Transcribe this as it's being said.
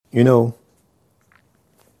You know,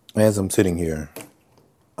 as I'm sitting here,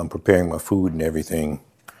 I'm preparing my food and everything,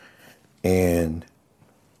 and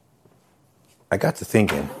I got to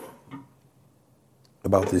thinking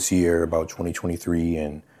about this year, about 2023,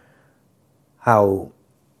 and how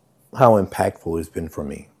how impactful it's been for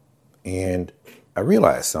me. And I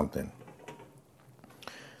realized something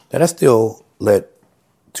that I still let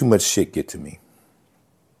too much shit get to me,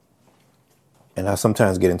 and I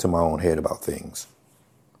sometimes get into my own head about things.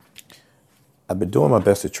 I've been doing my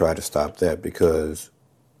best to try to stop that because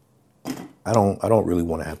I don't really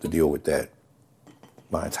want to have to deal with that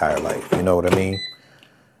my entire life. You know what I mean?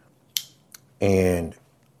 And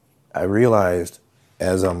I realized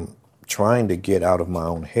as I'm trying to get out of my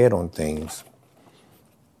own head on things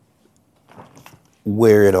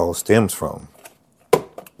where it all stems from,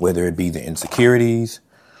 whether it be the insecurities,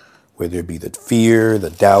 whether it be the fear,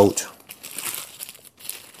 the doubt,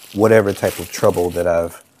 whatever type of trouble that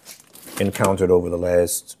I've encountered over the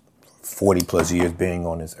last 40 plus years being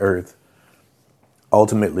on this earth.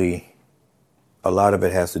 Ultimately, a lot of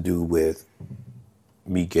it has to do with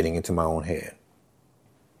me getting into my own head.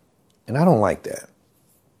 And I don't like that.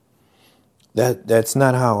 That's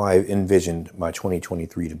not how I envisioned my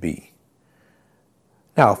 2023 to be.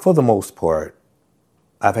 Now, for the most part,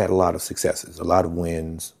 I've had a lot of successes, a lot of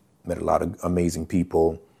wins, met a lot of amazing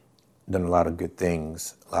people, done a lot of good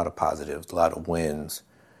things, a lot of positives, a lot of wins.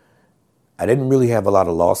 I didn't really have a lot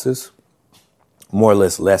of losses, more or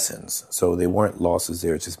less lessons. So they weren't losses, they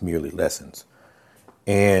were just merely lessons.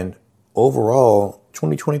 And overall,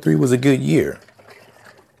 2023 was a good year.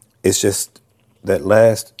 It's just that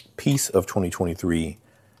last piece of 2023,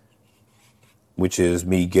 which is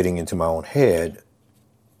me getting into my own head,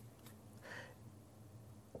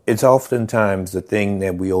 it's oftentimes the thing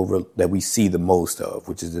that we see the most of,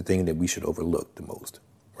 which is the thing that we should overlook the most,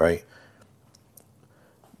 right?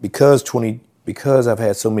 Because I've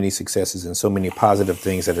had so many successes and so many positive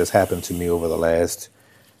things that has happened to me over the last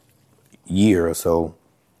year or so,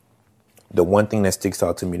 the one thing that sticks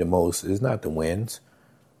out to me the most is not the wins,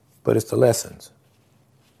 but it's the lessons.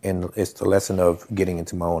 And it's the lesson of getting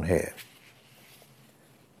into my own head.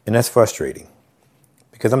 And that's frustrating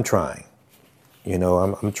because I'm trying.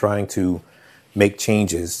 I'm trying to make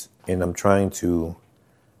changes, and I'm trying to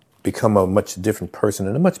become a much different person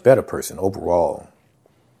and a much better person overall.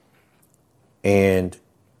 And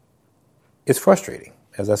it's frustrating.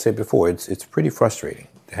 As I said before, it's pretty frustrating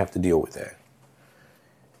to have to deal with that.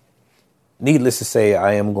 Needless to say,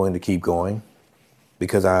 I am going to keep going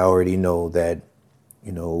because I already know that,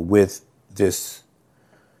 with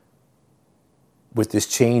this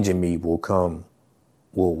change in me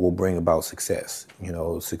will bring about success.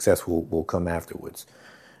 Success will come afterwards.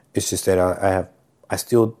 It's just that I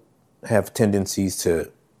still have tendencies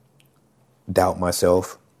to doubt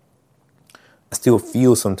myself. I still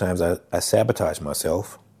feel sometimes I sabotage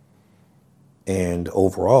myself. And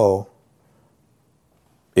overall,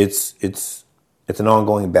 it's an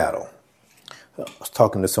ongoing battle. I was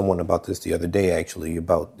talking to someone about this the other day, actually,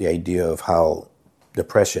 about the idea of how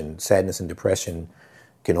sadness and depression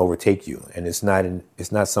can overtake you. And it's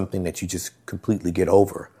not something that you just completely get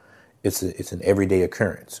over. It's an everyday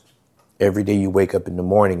occurrence. Every day you wake up in the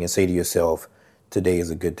morning and say to yourself, today is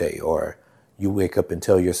a good day. Or you wake up and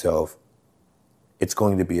tell yourself, it's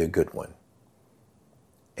going to be a good one.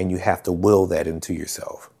 And you have to will that into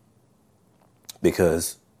yourself.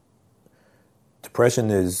 Because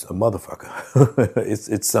depression is a motherfucker.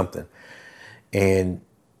 It's something. And,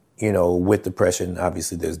 with depression,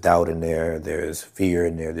 obviously there's doubt in there, there's fear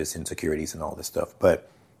in there, there's insecurities and all this stuff. But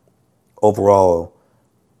overall,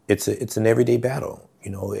 it's an everyday battle.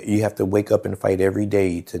 You have to wake up and fight every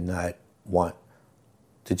day to not want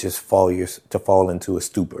to just fall into a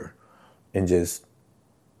stupor and just,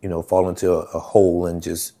 fall into a hole and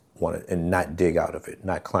just want to, and not dig out of it,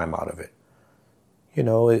 not climb out of it.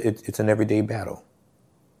 It's an everyday battle.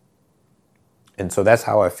 And so that's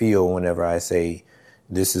how I feel whenever I say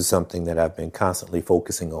this is something that I've been constantly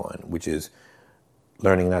focusing on, which is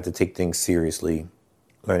learning not to take things seriously,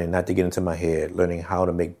 learning not to get into my head, learning how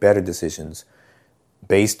to make better decisions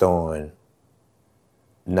based on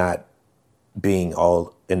not being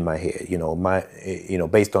all in my head,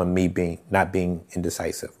 based on me not being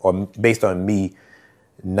indecisive, or based on me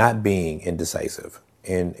not being indecisive.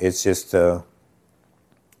 And it's just,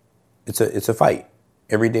 it's a fight.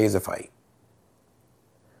 Every day is a fight.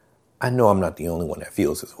 I know I'm not the only one that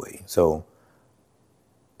feels this way. So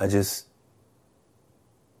it's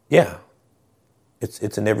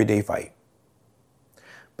an everyday fight.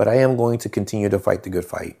 But I am going to continue to fight the good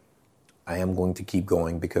fight. I am going to keep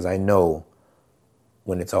going because I know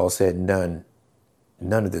when it's all said and done,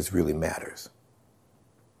 none of this really matters.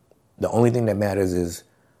 The only thing that matters is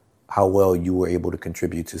how well you were able to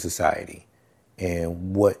contribute to society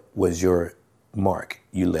and what was your mark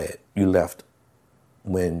you left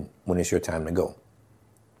when it's your time to go.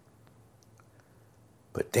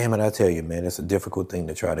 But damn it, I tell you, man, it's a difficult thing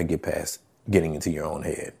to try to get past getting into your own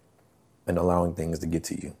head and allowing things to get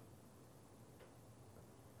to you.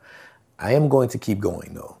 I am going to keep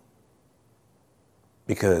going, though,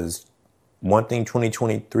 because one thing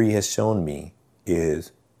 2023 has shown me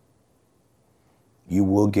is you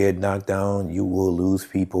will get knocked down, you will lose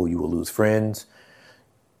people, you will lose friends,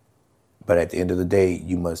 but at the end of the day,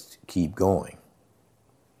 you must keep going.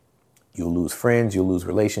 You'll lose friends, you'll lose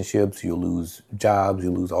relationships, you'll lose jobs,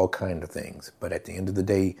 you'll lose all kinds of things. But at the end of the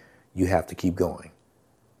day, you have to keep going.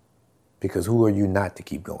 Because who are you not to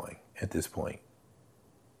keep going at this point?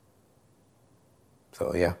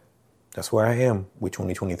 So yeah, that's where I am with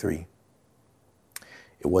 2023.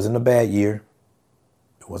 It wasn't a bad year.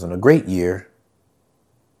 It wasn't a great year.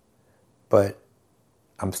 But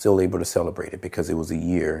I'm still able to celebrate it because it was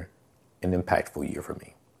an impactful year for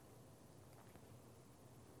me.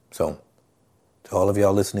 So, to all of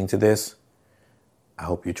y'all listening to this, I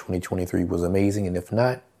hope your 2023 was amazing. And if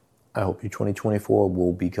not, I hope your 2024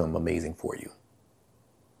 will become amazing for you.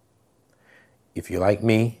 If you're like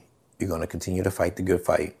me, you're going to continue to fight the good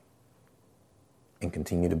fight and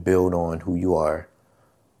continue to build on who you are,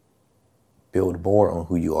 build more on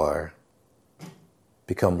who you are,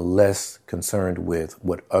 become less concerned with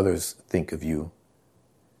what others think of you,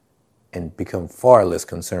 and become far less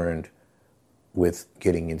concerned with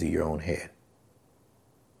getting into your own head.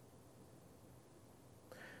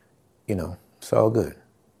 You know, it's all good.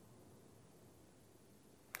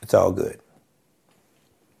 It's all good.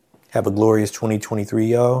 Have a glorious 2023,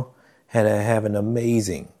 y'all. And have an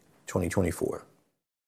amazing 2024.